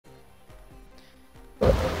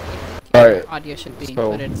audio should be So,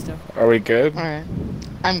 included still. are we good? Alright.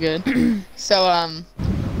 I'm good. So,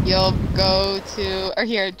 you'll go to, or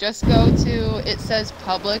here, just go to, it says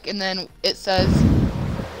public, and then it says,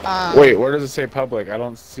 Wait, where does it say public? I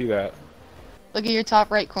don't see that. look at your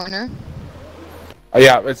top right corner. Oh,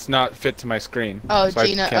 yeah, it's not fit to my screen. Oh, so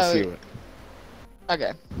Gina, I can't see it.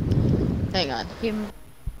 Okay. Hang on.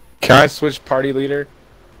 Can I switch party leader?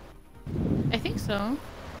 I think so.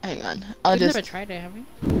 Hang on. I'll We've just... never tried it, have we?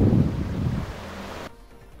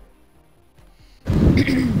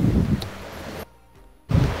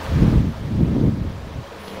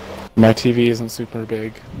 My TV isn't super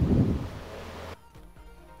big.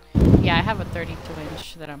 Yeah, I have a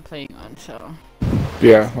 32-inch that I'm playing on, so...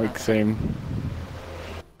 Yeah, like same.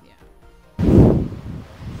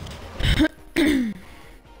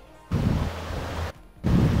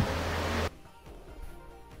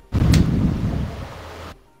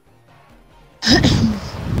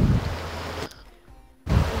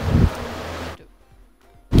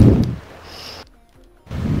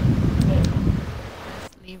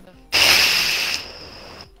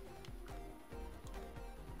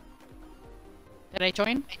 Did I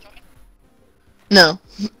join? No.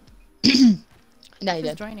 Now you Who's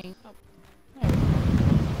did. joining? Hold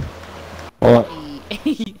Oh.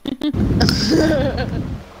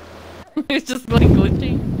 It's just like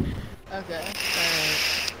glitching. Okay.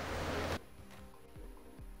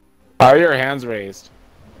 How are your hands raised?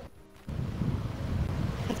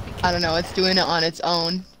 I don't know, it's doing it on its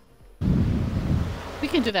own. We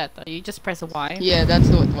can do that though. You just press Y. Yeah, that's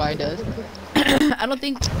what Y does. I don't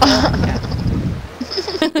think. Yeah.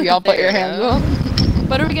 Y'all put your hands up.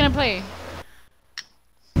 What are we gonna play?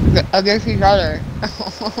 Against each other.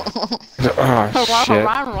 Oh, shit.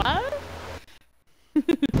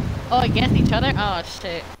 Oh, against each other? Oh,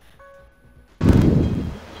 shit.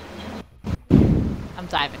 I'm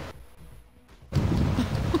diving.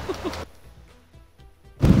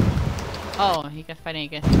 Oh, you guys fighting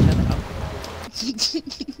against each other. Oh.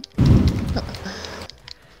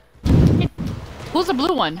 Who's the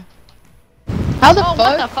blue one? How the Oh, fuck?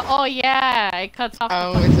 what the fuck? Oh, yeah. It cuts off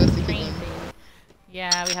Oh, the we're fucking supposed to screen keep thing.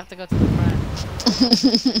 Yeah, we have to go to the front.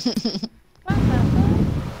 What the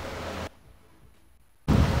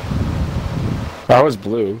fuck? That was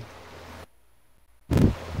blue.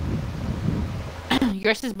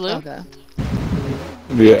 Yours is blue? Okay.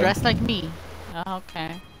 Yeah. Dressed like me. Oh,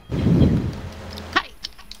 okay. Hi!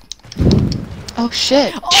 Oh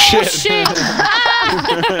shit. Oh, Shit. shit!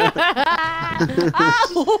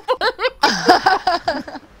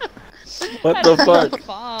 What the fuck?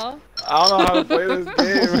 Fall. I don't know how to play this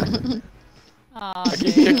game. Oh, I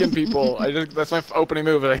keep kicking people. That's my opening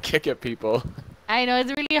move, and I kick at people. I know,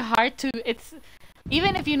 it's really hard to,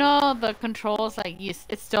 even if you know the controls, like,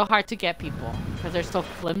 it's still hard to get people, because they're so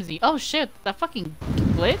flimsy. Oh shit, that fucking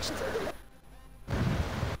glitched?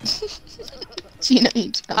 Gina, you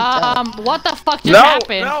jumped up. What the fuck just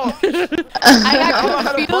happened? No! I got I don't know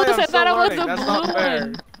how to play, confused, I I'm thought still it was learning. the That's not blue fair.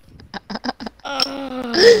 one.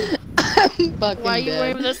 I'm fucking Why are you dead.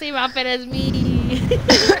 wearing the same outfit as me?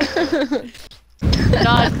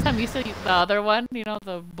 No, it's 'cause I'm used to the other one, you know,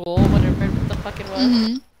 the bull, whatever the fuck it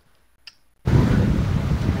was.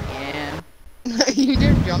 Yeah. You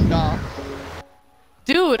just jumped off.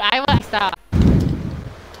 Dude, I want to stop.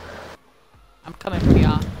 I'm coming for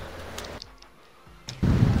y'all.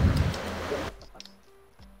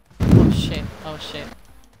 Oh shit, oh shit.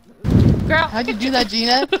 Girl! How'd you do that,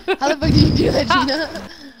 Gina? How the fuck did you do that, Gina?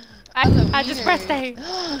 I just pressed A.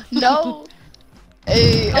 No!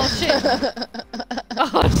 Hey. Oh shit.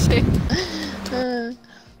 Oh shit.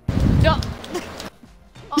 No!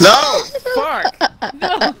 No! Fuck! No!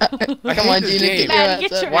 I Come hate on, this Gina, game. get your Man, ass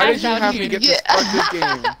get up. your Why ass did you down have here. me get this fucking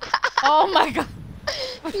game? Oh my god.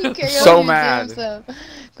 You KO'd So your mad. damn self.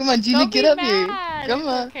 Come on, Gina, Don't get be up mad. here. Come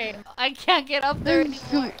on. Okay, I can't get up there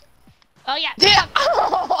anymore. Oh yeah. Damn!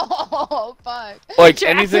 Oh, fuck. Like, Get your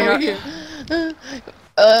ass anything... over here.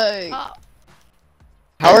 Oh,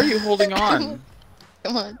 How are you holding on?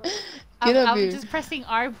 Come on. Get up I'm here. just pressing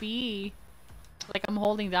RB. Like I'm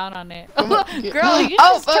holding down on it. Come on, Girl, you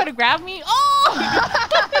Oh, just try fuck. to grab me? Oh!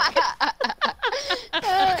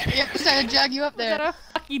 Yep, just trying to drag you up Is that there. a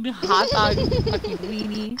fucking hot dog? Fucking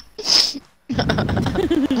weenie.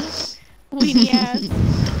 Weenie ass.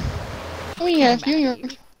 Oh yeah, you.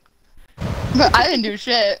 But I didn't do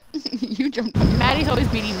shit. You jumped on me. Maddie's always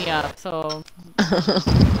beating me up, so that's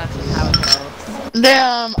just how it goes.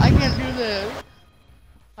 Damn, I can't do this.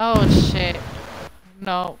 Oh shit.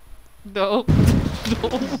 No. No. No.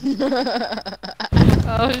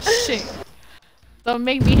 Oh shit. Don't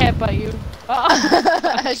make me headbutt you. Oh.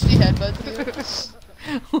 She headbutts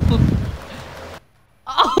you.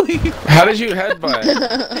 How did you headbutt?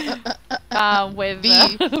 With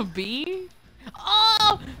B. B.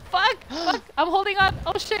 Oh, fuck! I'm holding on.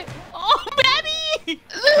 Oh shit! Oh, Manny!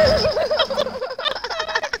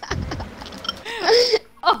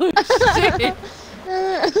 Oh shit!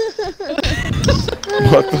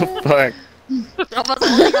 What the fuck? I was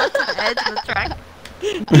holding on to the edge of the track.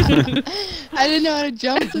 I didn't know how to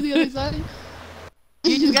jump to the other side.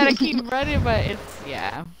 You just gotta keep running, but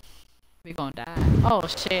we gonna die. Oh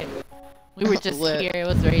shit! We were just Lit. here. It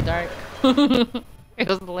was very dark. It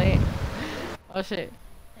was late. Oh shit!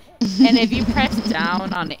 And if you press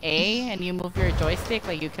down on A and you move your joystick,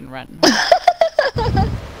 like you can run.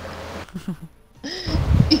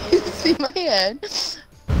 You see my head?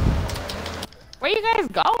 Where you guys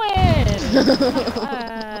going?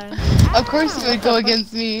 Of course you would go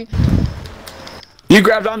against me. You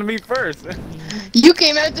grabbed onto me first. You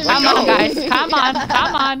came after me. Come on, guys! Come on!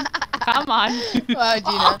 Come on! Come on! Wow,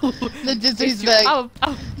 Gina. The disrespect. Oh,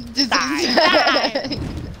 Disrespect.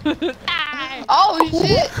 die! Oh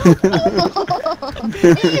shit!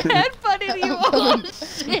 He headbutted you! Oh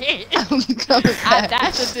shit! I'm coming back.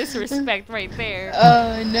 That's a disrespect right there.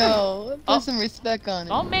 Oh no. Put Oh. some respect on it.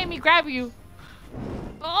 Don't make me grab you.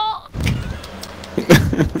 Oh!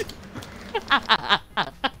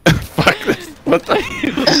 Fuck this. What the?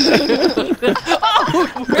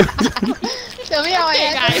 Tell me how I Okay,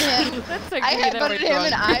 headbutted guys. him. Let's I agree that we're headbutted him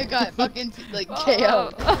and drunk. I got fucking like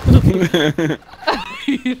KO'd.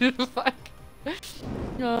 Fuck.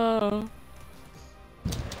 Oh.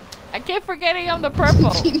 I keep forgetting I'm the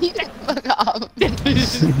purple. You need to fuck off.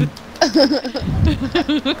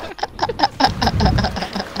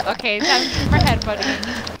 Okay, time for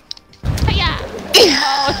headbutting. Yeah.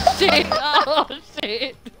 Oh shit! Oh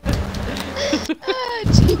shit!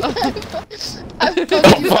 I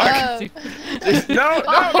fucked you fuck. up. No.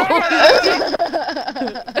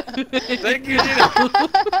 Thank you, Gina.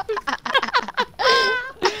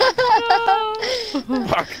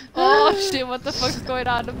 Fuck. Oh shit! What the fuck's going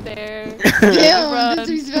on up there? Damn, Run.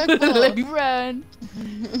 disrespectful. Let me run.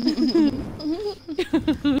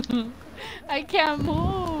 I can't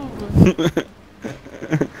move.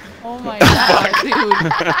 Oh my god, dude!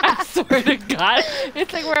 I swear to God,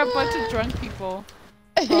 it's like we're a bunch of drunk people.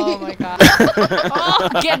 Oh my god! Oh,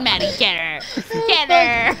 get Maddie, get her, get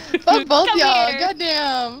her! Fuck both Come y'all, here.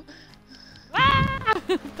 goddamn. Ah!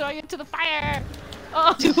 Throw you into the fire!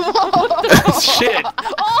 Oh, Shit.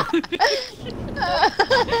 oh.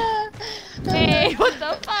 Hey, what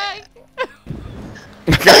the fuck?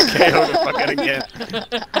 Got KO'd the fuck out again.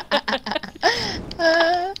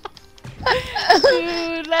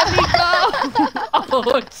 Dude, let me go!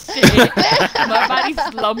 Oh shit! My body's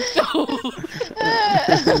slumped over.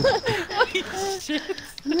 Holy shit!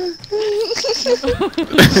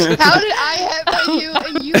 How did I headbutt you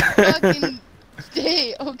and you fucking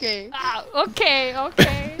stay? Okay. Ah, okay. Oh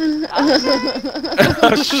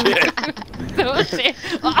shit. Oh shit!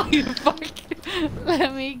 Oh you fuck!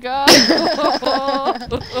 Let me go!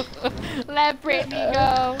 Let Brittany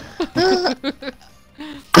go!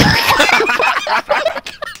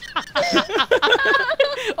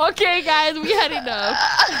 Okay, guys, we had enough.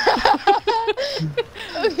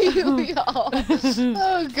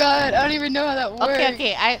 Oh god, I don't even know how that works.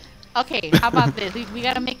 Okay, how about this? We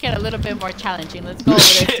gotta make it a little bit more challenging. Let's go over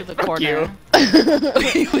there to the Fuck corner.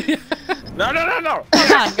 No.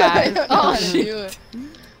 Come on, guys. I don't know Oh how to shit. do it.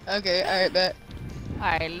 Okay, alright, bet.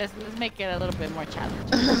 Alright, let's make it a little bit more challenging.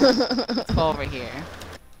 Let's go over here.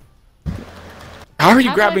 How are you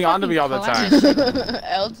How do I grabbing onto me all the fucking time?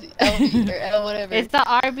 LB or L whatever. It's the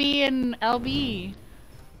RB and LB.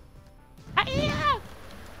 Yeah.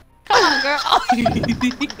 Come on, girl.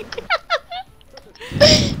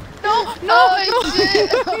 Oh. No. Oh, shit.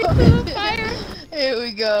 Fire. Here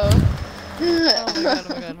we go. Oh my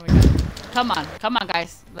god. Come on,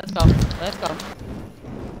 guys. Let's go.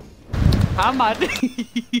 Come on.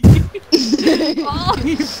 Oh,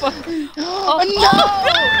 you fuck. Oh, no!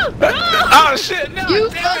 Oh shit, no! You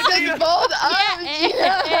damn fucked it, us Gina. both up!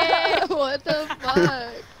 Yeah. Yeah. What the fuck?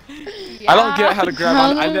 I don't get how to grab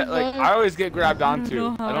on. How the I fuck? always get grabbed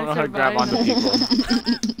onto. I don't know how to grab onto people.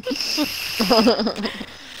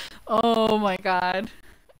 Oh my god.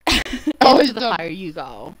 Oh, Into it's the the- fire you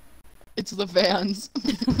go. It's the fans.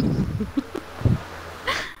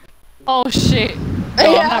 Oh shit. No,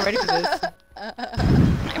 Yeah. I'm not ready for this.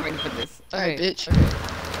 I'm not ready for this. Alright, Okay. bitch.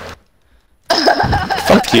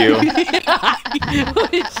 Fuck you.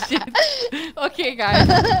 Holy shit. Okay, guys.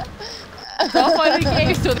 Don't play the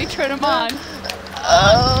game so they turn them on.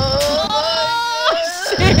 Oh,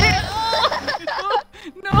 shit. Oh,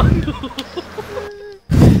 no.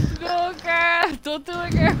 No, girl. Don't do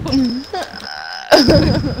it, girl.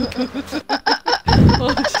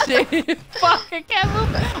 Oh shit! Fuck! I can't move.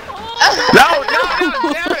 Oh, No,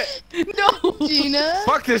 damn it! no! Gina.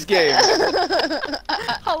 Fuck this game.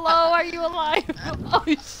 Hello, are you alive? Oh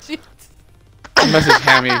shit! I'll message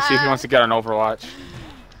Hammy, see if he wants to get on Overwatch.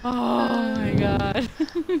 Oh my god.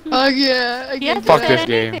 Oh yeah. I He get hasn't Fuck that. said this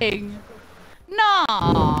game. anything. No,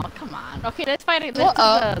 come on. Okay, let's fight it.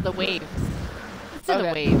 Let's do the waves. Let's do the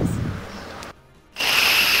Okay. waves.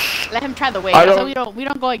 Let him try the waves. I So don't- we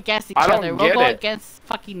don't go against each I don't other. We'll get go it. against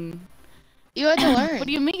fucking. You had to learn. What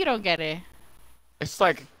do you mean you don't get it? It's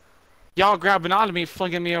like, y'all grabbing onto me,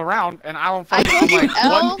 flinging me around, and I don't I fucking. told you I'm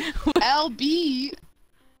like, what? L, B.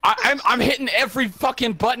 I'm hitting every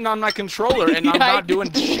fucking button on my controller, and I'm Yeah, I not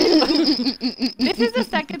doing shit. This is the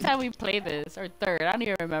second time we play this, or third. I don't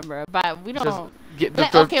even remember. But we don't. Just get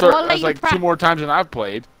Okay, we'll let that's you like pra- 2 more times than I've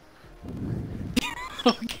played.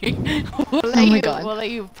 Okay. We'll let Oh my you. God. We'll let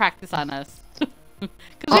you practice on us. Because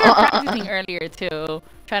we were practicing earlier too,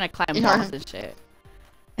 trying to climb Yeah. walls and shit.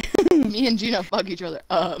 Me and Gina fuck each other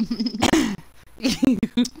up.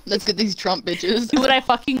 Let's get these Trump bitches. Dude, I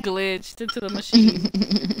fucking glitched into the machine.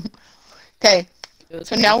 Okay, It was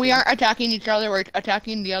so now we crazy. aren't attacking each other, we're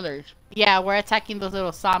attacking the others. Yeah, we're attacking those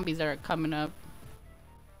little zombies that are coming up.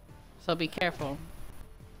 So be careful.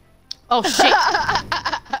 Oh shit!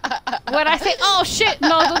 What'd I say? Oh shit!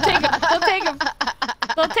 No, don't take him! Don't take him!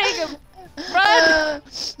 Don't take him! Run!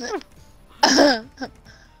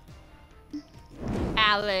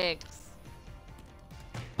 Alex.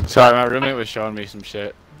 Sorry, my roommate was showing me some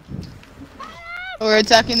shit. We're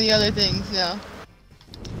attacking the other things now.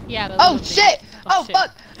 Yeah. those Oh little things. shit! Oh shit.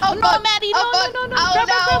 fuck! Oh No, fuck! Maddie, Oh no, fuck! no, no, Oh grab,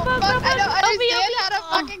 no! grab, grab, Fuck! grab, I don't grab. understand Help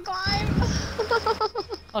how me, to fucking climb.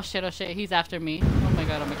 Oh shit! Oh shit! He's after me. Oh my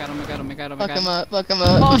god! Oh my god! Oh my god! Oh my god! Oh my Fuck him god! up! Fuck him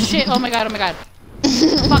up! Oh shit! Oh my god! Oh my god!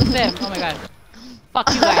 Fuck them! Oh my god!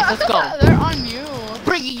 Fuck you guys! Let's go! They're on you.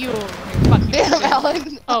 Bringing you! Fuck you! Damn,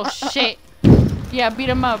 Alex. Oh shit! Yeah, beat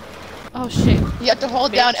him up. Oh shit! You have to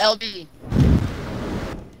hold down Bitch. LB.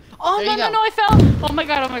 Oh There no you no go. no! I fell! Oh my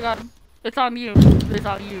god! Oh my god! It's on you! It's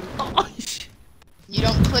on you! Oh shit! You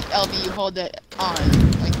don't click LB, you hold it on.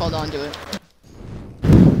 Like, hold on to it.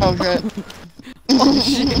 Oh shit. Oh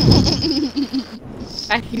shit!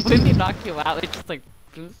 I hate when they knock you out. It's just like.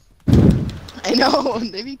 I know,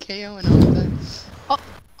 they be KOing all the time.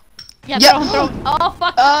 Yeah, Yeah. throw. Oh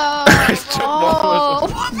fuck! Oh!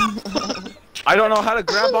 I don't know how to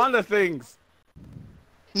grab onto things.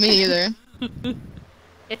 Me either.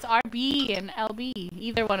 It's RB and LB.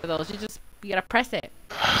 Either one of those. You gotta press it.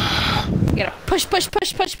 You gotta push, push,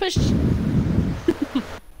 push, push, push.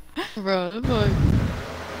 Bro,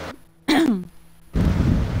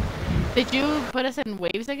 Did you put us in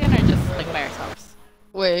waves again, or just like by ourselves?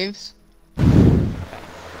 waves.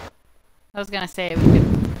 I was gonna say we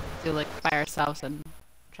could do like by ourselves and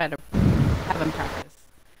try to have them practice.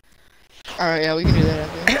 Alright, yeah, we can do that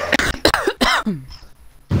after.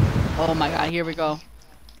 Oh my god, here we go.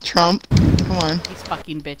 Trump, come on. These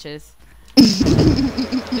fucking bitches.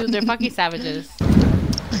 Dude, they're fucking savages.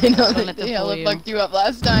 I know Don't let them they fool hella you. fucked you up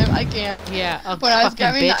last time. I can't. Yeah, a When I was fucking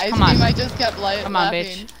grabbing bitch. the ice Come on. cream, I just kept Come on, laughing.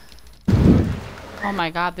 bitch. Oh my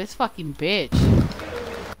god, this fucking bitch.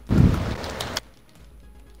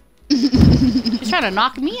 She's trying to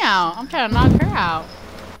knock me out. I'm trying to knock her out.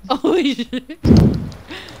 Oh shit.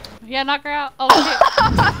 Yeah, knock her out. Oh shit.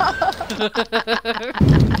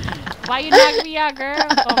 Why you knock me out, girl?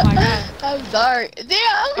 Oh my god. I'm sorry.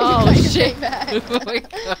 Damn! Oh I take shit. back. Oh my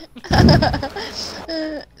god.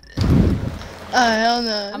 Oh, hell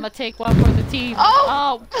no. I'm gonna take one for the team.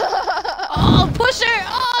 Oh! Oh, push her!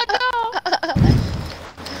 Oh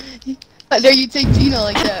no! How dare you take Gina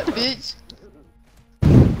like that, bitch?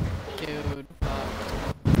 Dude, fuck.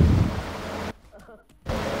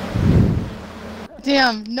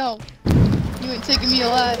 Damn, no. You ain't taking me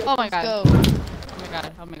alive. Oh my Let's god. go. Oh my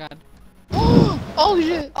god. Oh my god. Oh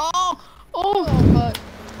shit. Oh! Oh fuck.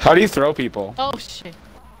 How do you throw people? Oh shit.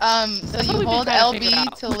 So That's what you we've been hold trying to figure LB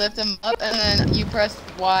out. to lift him up, and then you press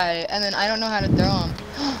Y, and then I don't know how to throw him.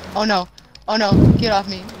 Oh no. Oh no. Get off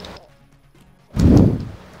me.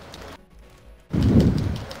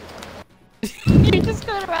 You're just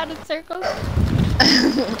going around in circles.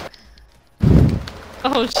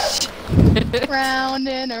 Oh shit. Round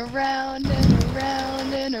and around and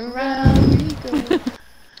around and around we go.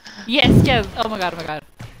 Yes, yes. Oh my god, oh my god.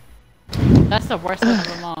 That's the worst one of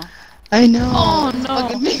them all. I know. Oh, it's no.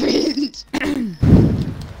 fucking cringe.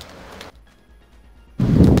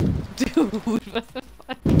 Dude, what the fuck?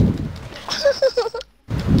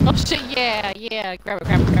 Oh shit, yeah, yeah. Grab it,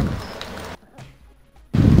 grab it, grab it.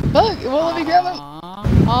 Fuck, it won't let me grab him. Aw.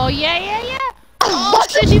 Oh yeah, yeah, yeah. Oh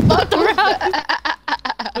shit, she fucked around.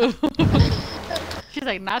 She's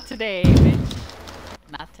like, not today, bitch.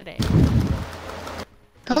 Not today.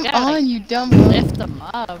 Come gotta, on, like, you dumb Lift them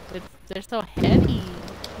up. They're so heavy.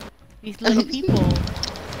 These little people.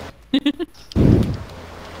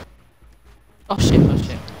 Oh shit, oh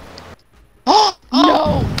shit. Oh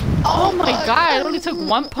no! Oh my god, it only took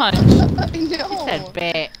one punch. No. She said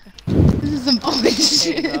bet. This is some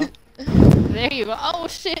bullshit. There you go. There you go. Oh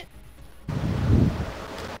shit.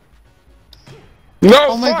 No.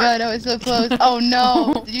 Oh my fuck! god, I was so close. Oh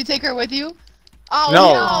no! Did you take her with you? Oh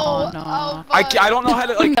No. no! Oh, no. Oh, I fuck. don't know how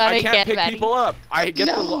to like. Gotta I can't get pick ready. people up. I get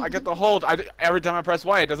the hold. Every time I press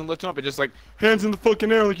Y, it doesn't lift them up. It just like hands in the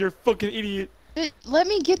fucking air like you're a fucking idiot. Let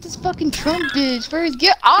me get this fucking Trump bitch first.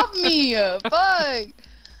 Get off me! Fuck!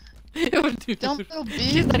 Dude, Dumb little bitch.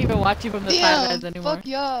 she's not even watching from the sidelines anymore. Fuck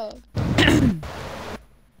y'all.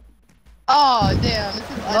 Oh damn! This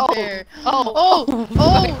is unfair. Oh!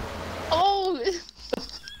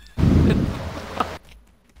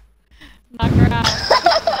 Knock her out.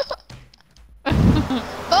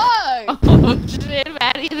 Fuck! Oh shit,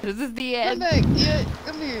 Maddie, this is the Come end. back! Yeah,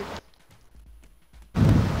 come here.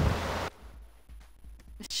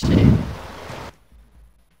 Shit.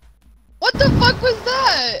 What the fuck was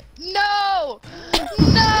that? No!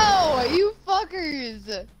 No! You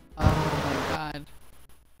fuckers! Oh my god.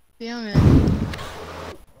 Damn it.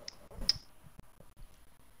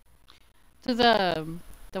 To the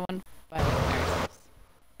one by the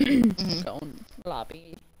nurses. Don't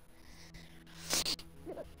lobby.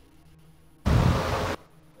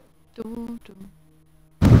 Do, do.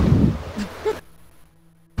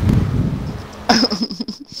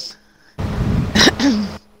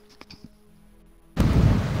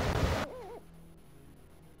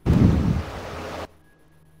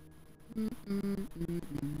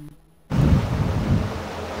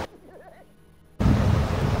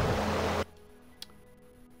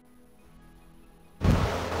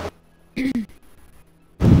 Can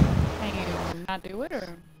you not do it or?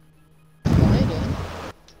 I did.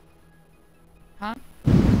 Huh?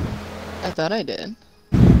 I thought I did.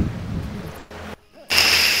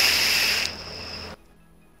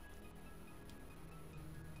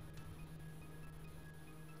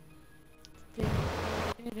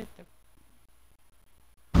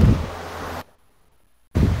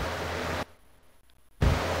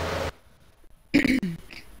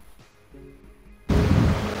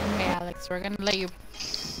 Okay, Alex, we're gonna let you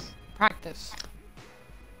practice.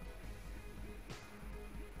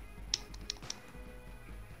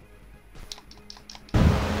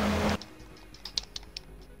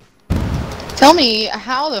 Tell me,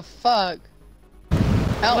 how the fuck?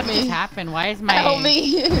 Help What me. just happened? Why is my Help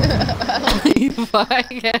me.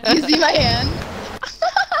 Fuck. You see my hand?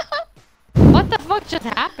 What the fuck just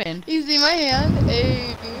happened? You see my hand?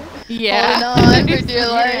 Hey. Yeah. Holding on for dear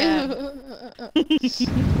Yeah. life.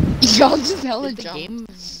 Y'all just hella Did the jump. game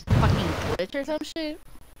fucking glitch or some shit?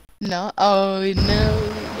 No. Oh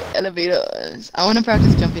no. Elevators. I want to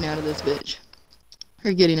practice jumping out of this bitch.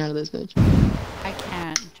 Or getting out of this bitch. I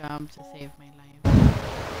can't jump to save my life.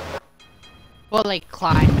 Well, like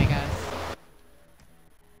climb, I guess.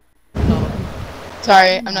 Oh,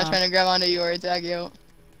 Sorry, I'm not No. trying to grab onto you or attack you.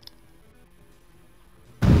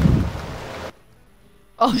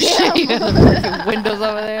 oh shit! You got the fucking windows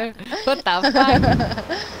over there. What the fuck?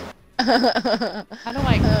 How do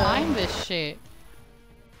I climb this shit?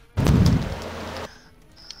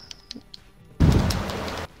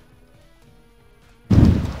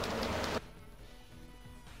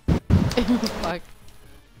 Fuck.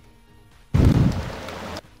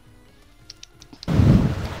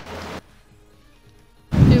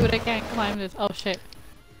 Dude, I can't climb this. Oh shit.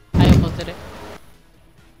 I almost did it.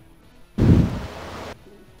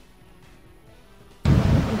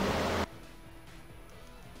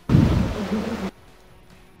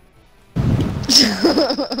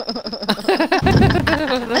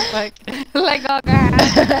 What the fuck? Let go, girl.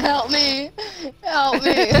 Help me! Help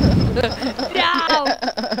me! No!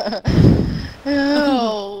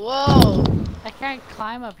 Oh, whoa! I can't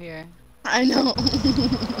climb up here. I know.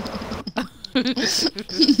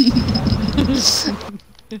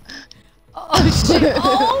 Oh shit!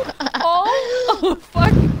 Oh! Oh! Oh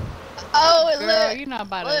fuck! Oh, it Girl, lit. you know I'm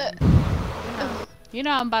about Lit. to. You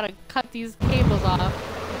know I'm about to cut these cables off.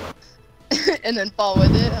 And then fall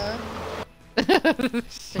with it, huh?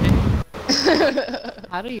 Shit.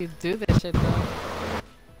 How do you do this shit though?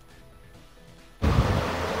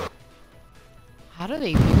 How do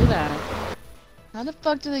they do that? How the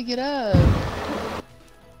fuck do they get up?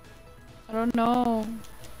 I don't know.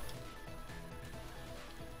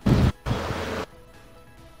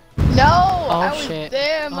 No! Oh, I was shit.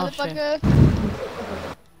 there, Oh, motherfucker!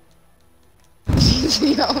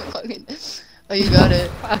 Yo, fucking. Oh, you got it.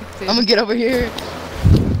 Fuck, dude. I'm gonna get over here.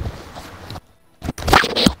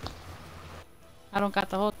 I don't got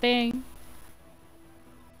the whole thing.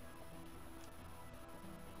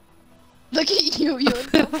 Look at you, you're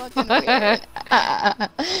so fucking weird.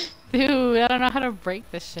 Dude, I don't know how to break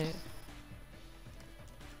this shit.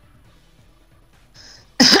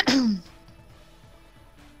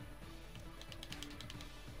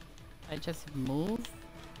 I just move?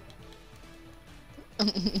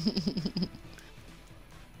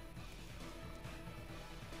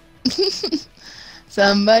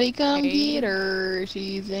 Somebody come Hey. get her.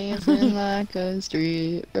 She's dancing like a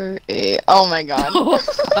stripper. Hey. Oh my god.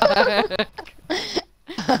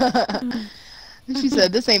 She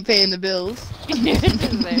said, this ain't paying the bills.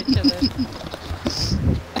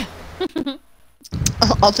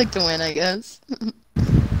 I'll take the win, I guess.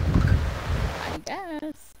 I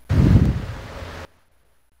guess.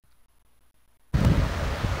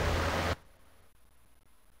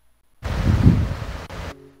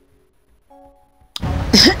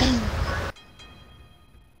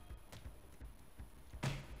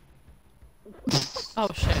 Oh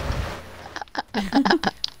shit.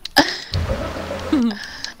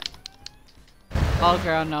 Oh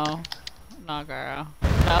girl, no. No girl.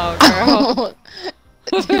 No girl.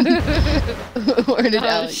 Where did Oh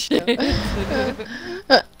Alex shit.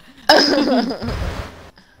 go?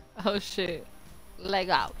 Oh shit. Leg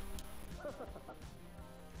out.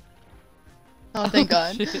 Oh, thank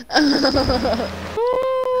God. Shit.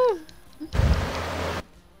 Woo!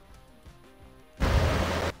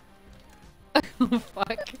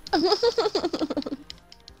 Fuck.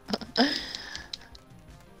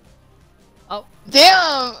 Oh.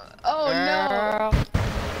 Damn! Oh Girl. no!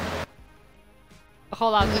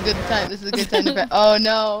 Hold on. This is a good time. This is a good time to. Oh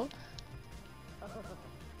no!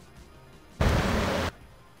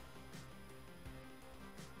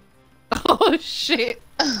 Oh shit.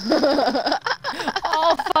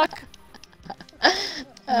 Oh fuck.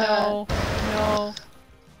 No. No.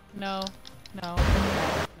 No. No.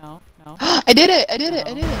 No. No. I did it! I did it!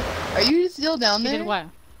 I did it! Are you still down You there? did what?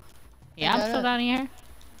 Yeah, I'm got still up. down here.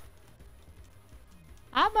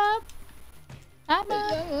 I'm up. I'm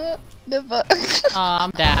up. The fuck? Oh, I'm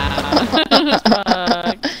down.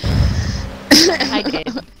 Fuck. I did.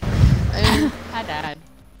 I died.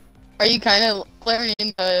 Are you kind of learning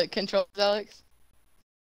the controls, Alex?